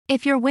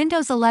If your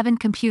Windows 11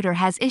 computer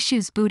has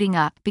issues booting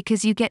up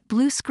because you get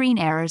blue screen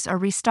errors or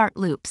restart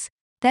loops,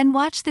 then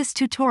watch this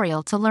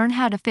tutorial to learn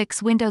how to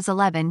fix Windows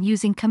 11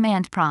 using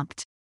command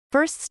prompt.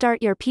 First,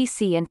 start your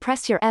PC and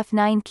press your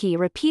F9 key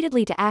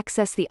repeatedly to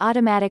access the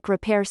automatic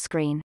repair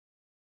screen.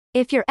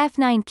 If your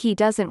F9 key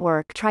doesn't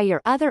work, try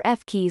your other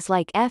F keys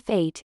like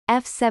F8,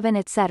 F7,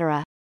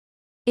 etc.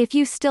 If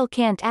you still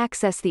can't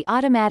access the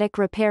automatic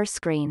repair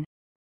screen,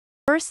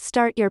 first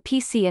start your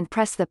PC and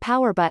press the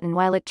power button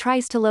while it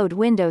tries to load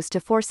Windows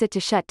to force it to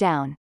shut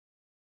down.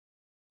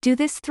 Do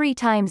this 3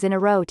 times in a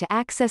row to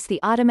access the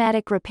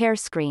automatic repair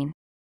screen.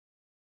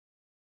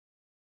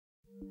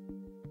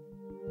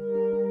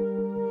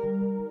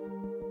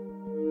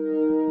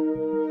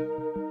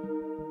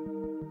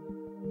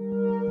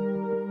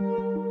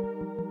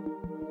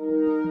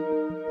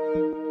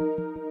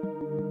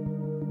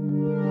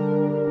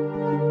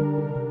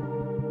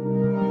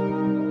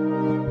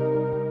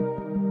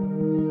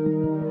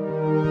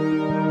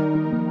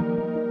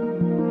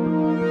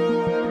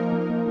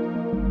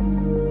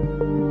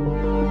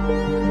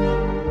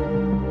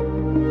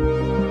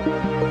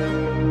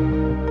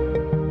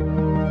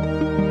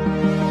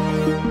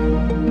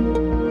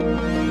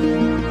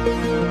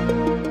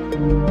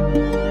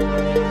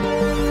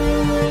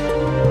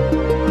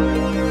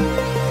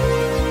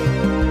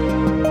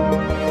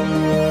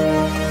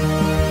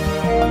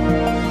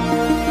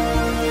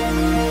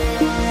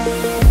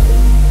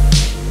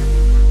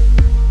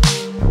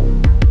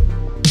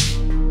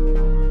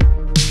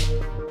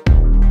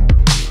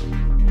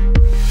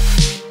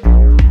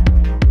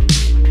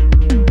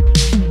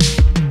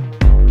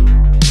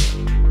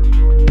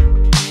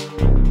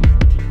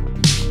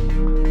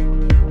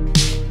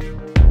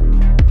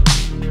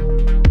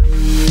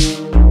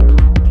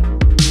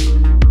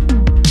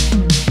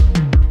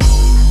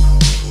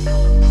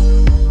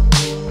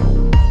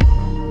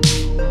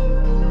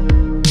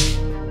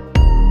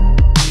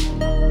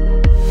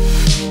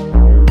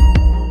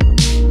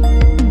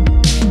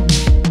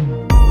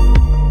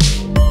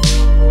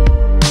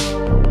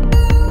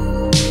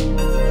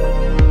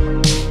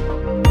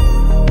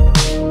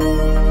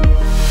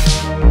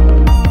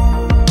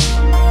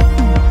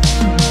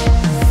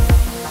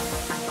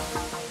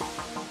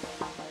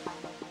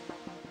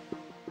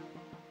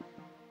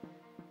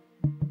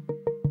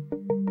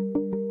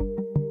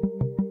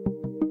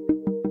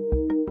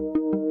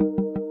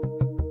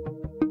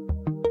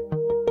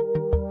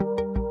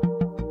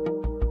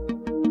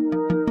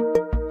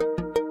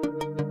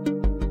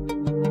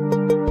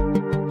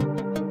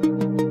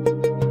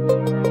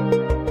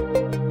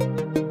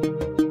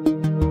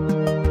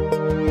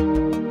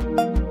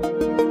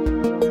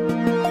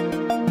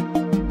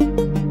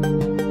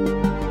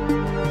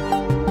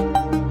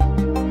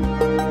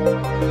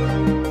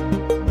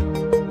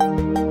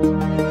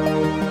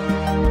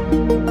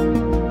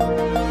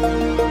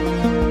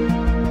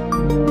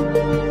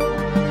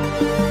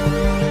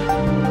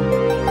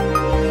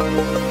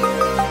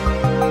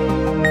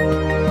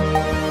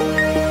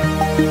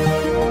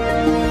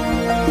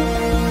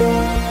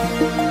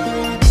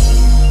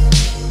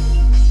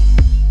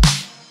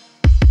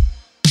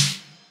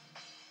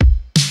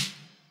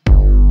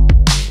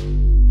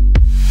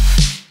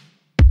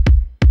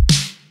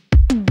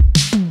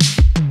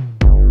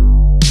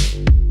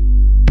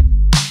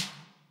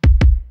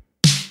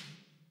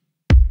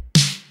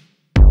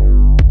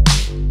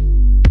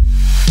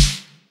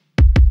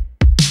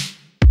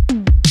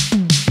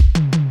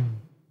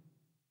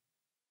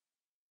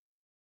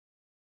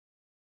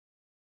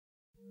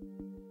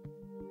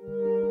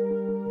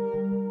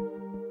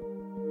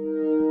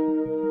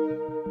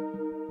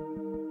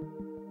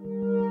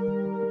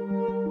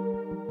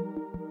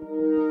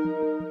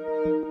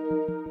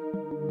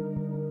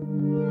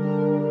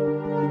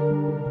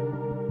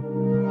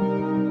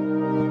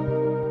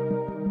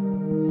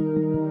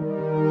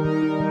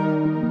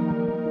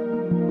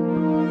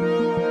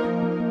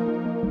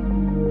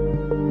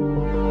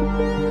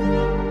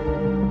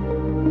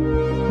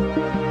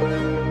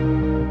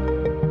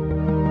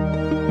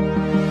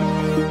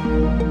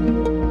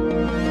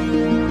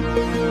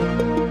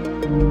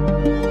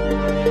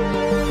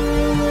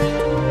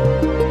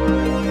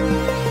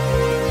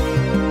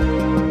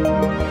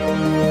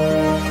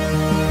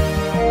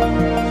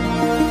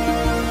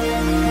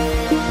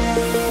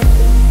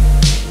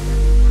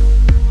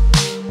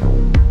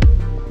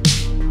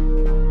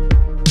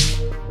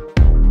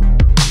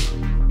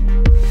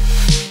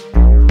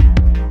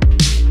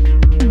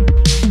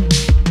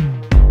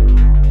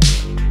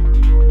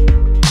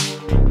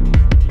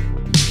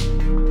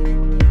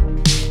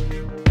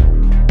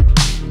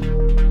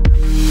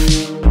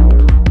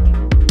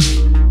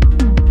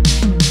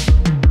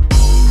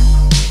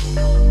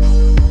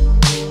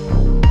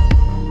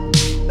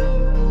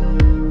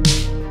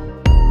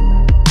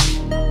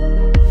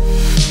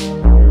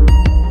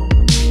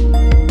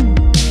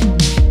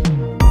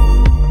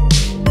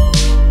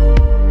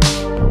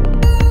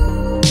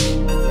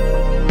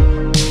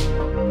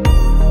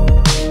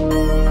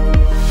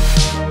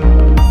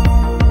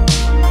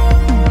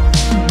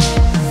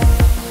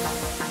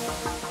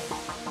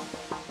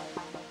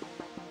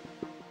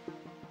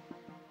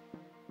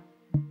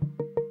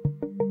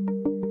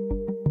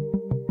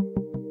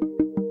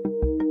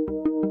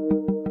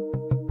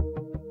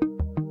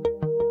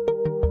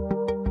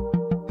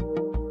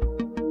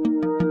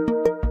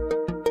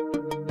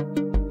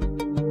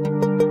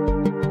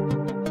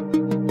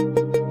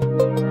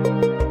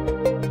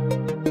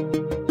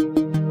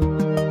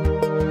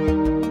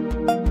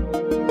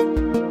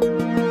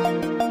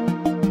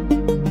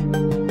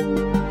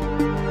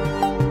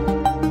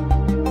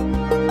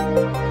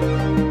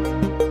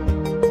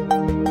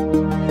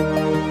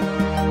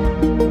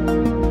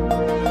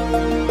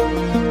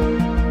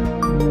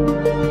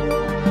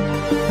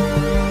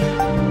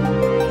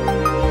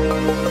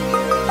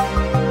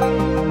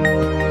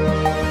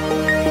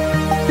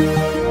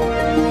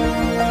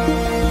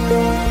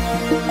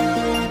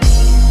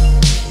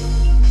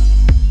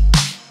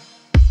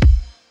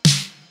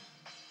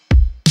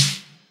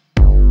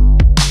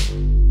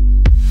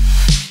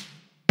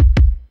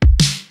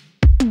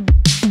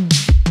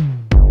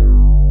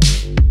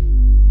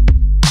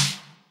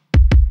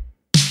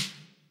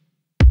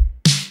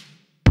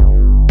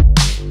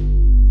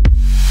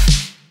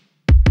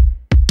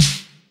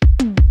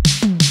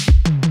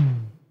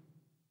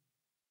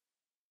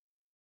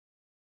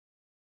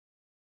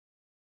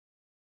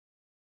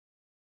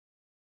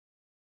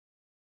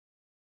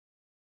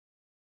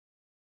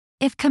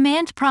 If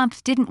command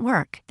prompt didn't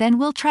work, then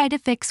we'll try to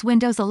fix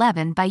Windows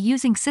 11 by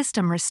using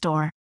System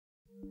Restore.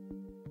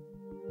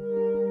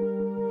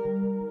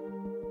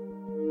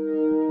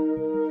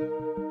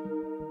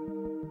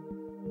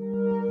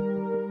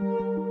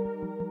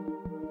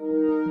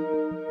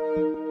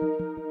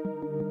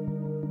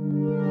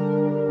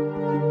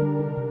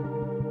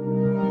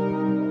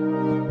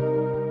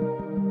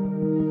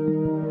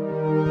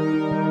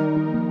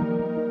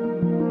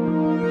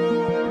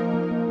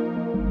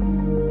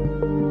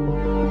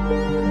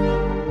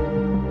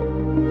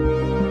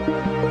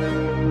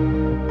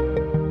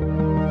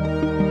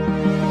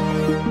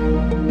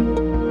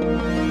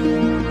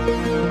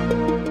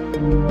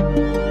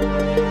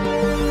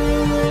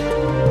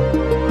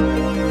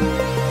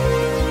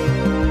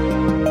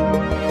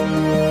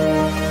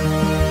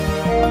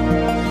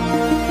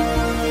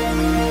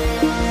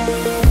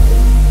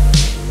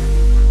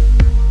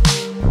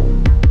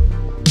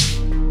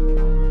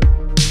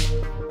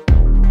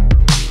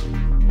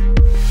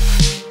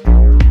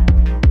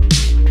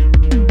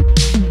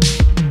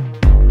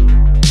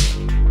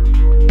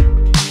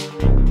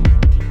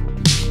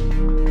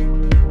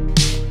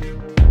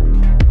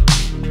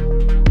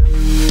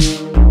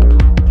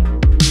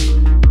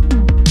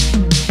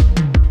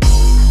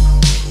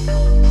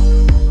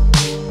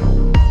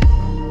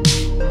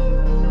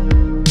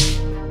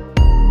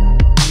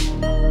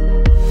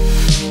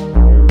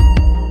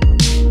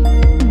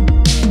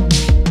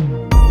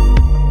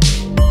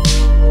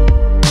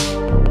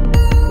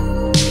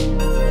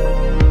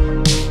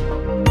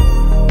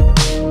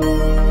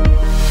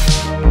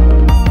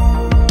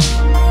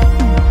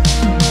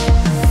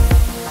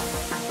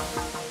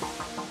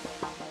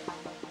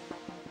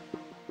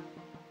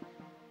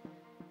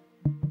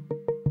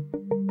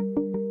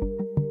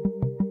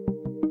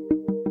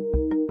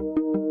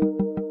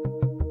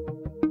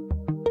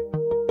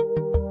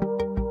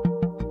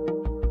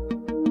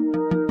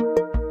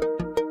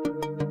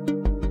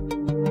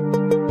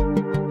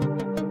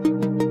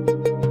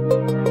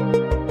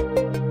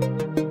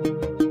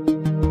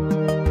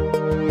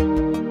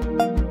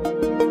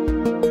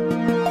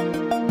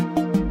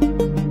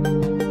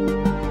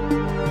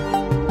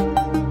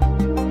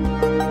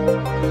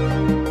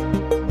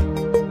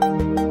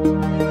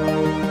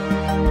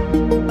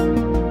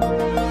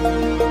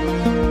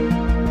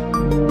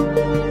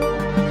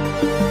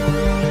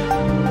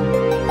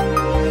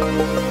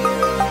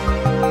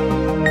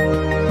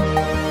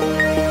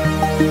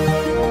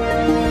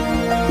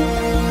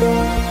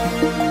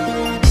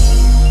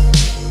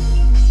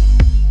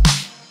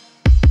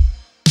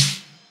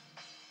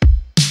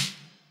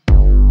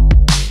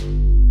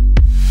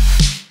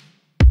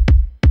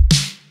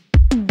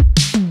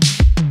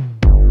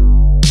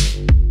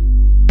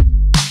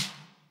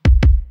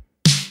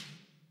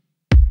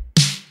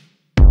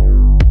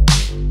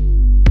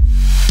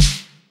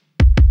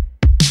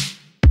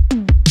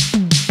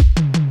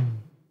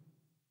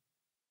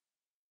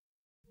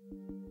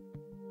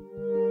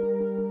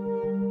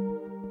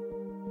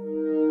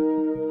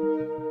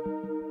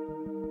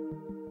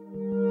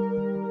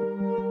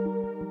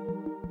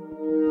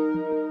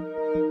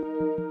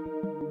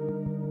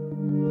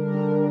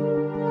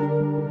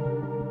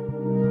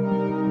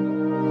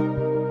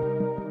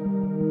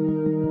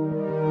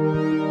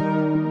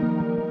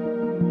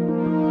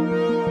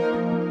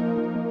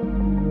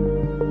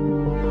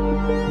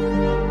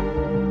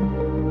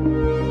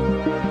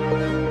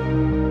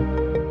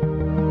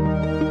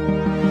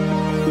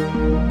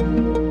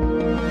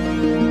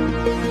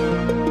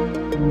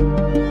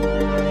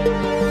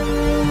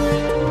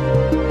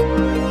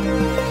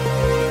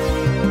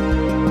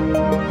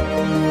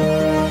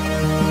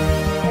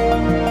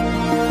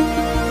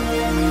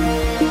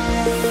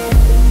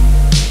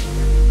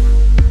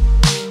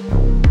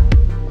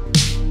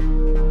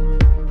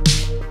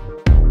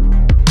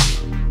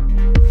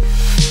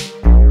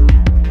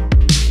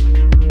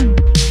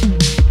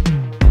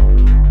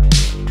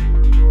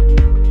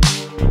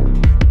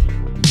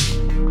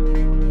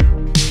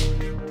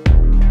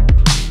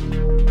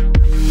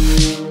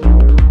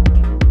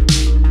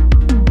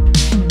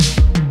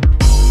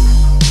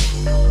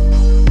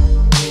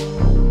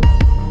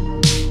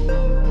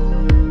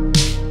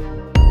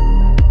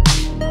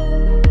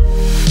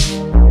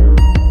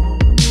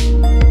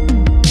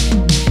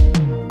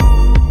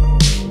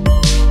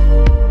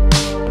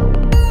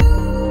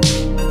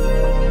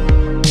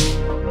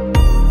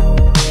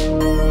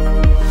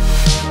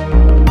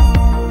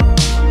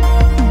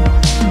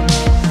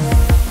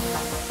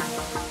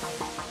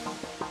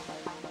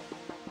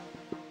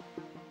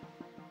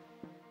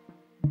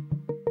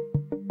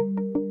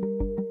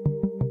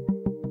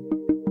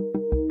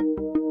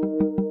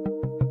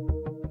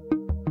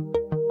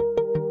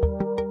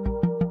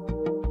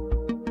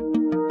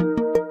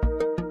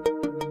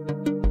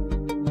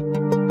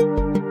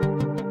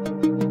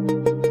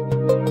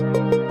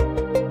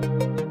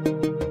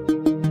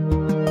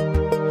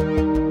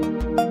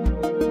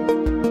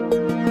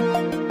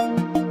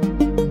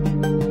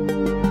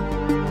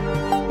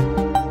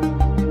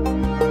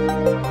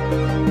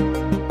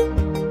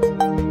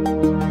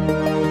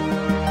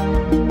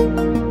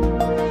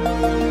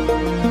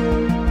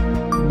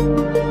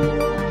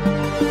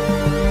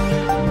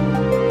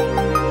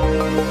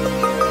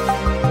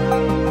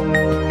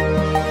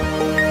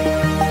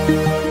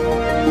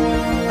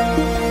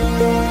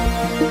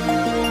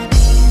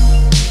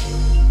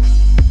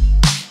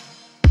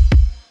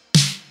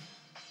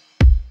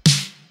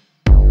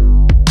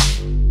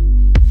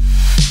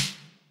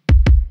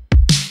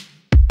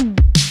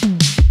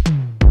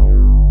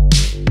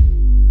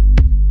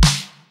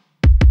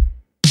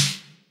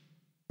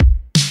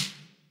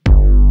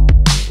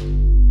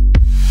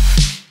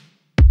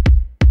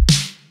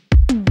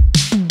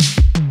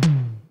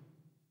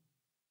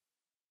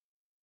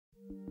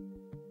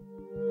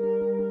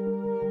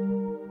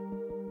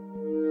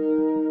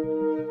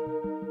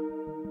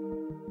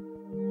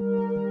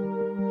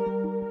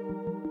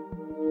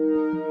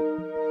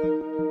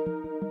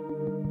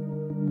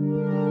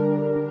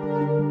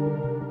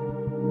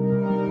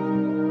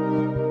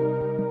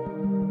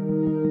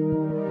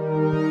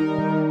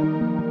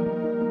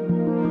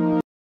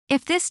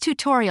 If this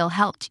tutorial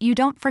helped you,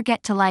 don't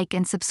forget to like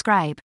and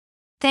subscribe.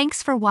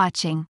 Thanks for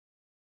watching.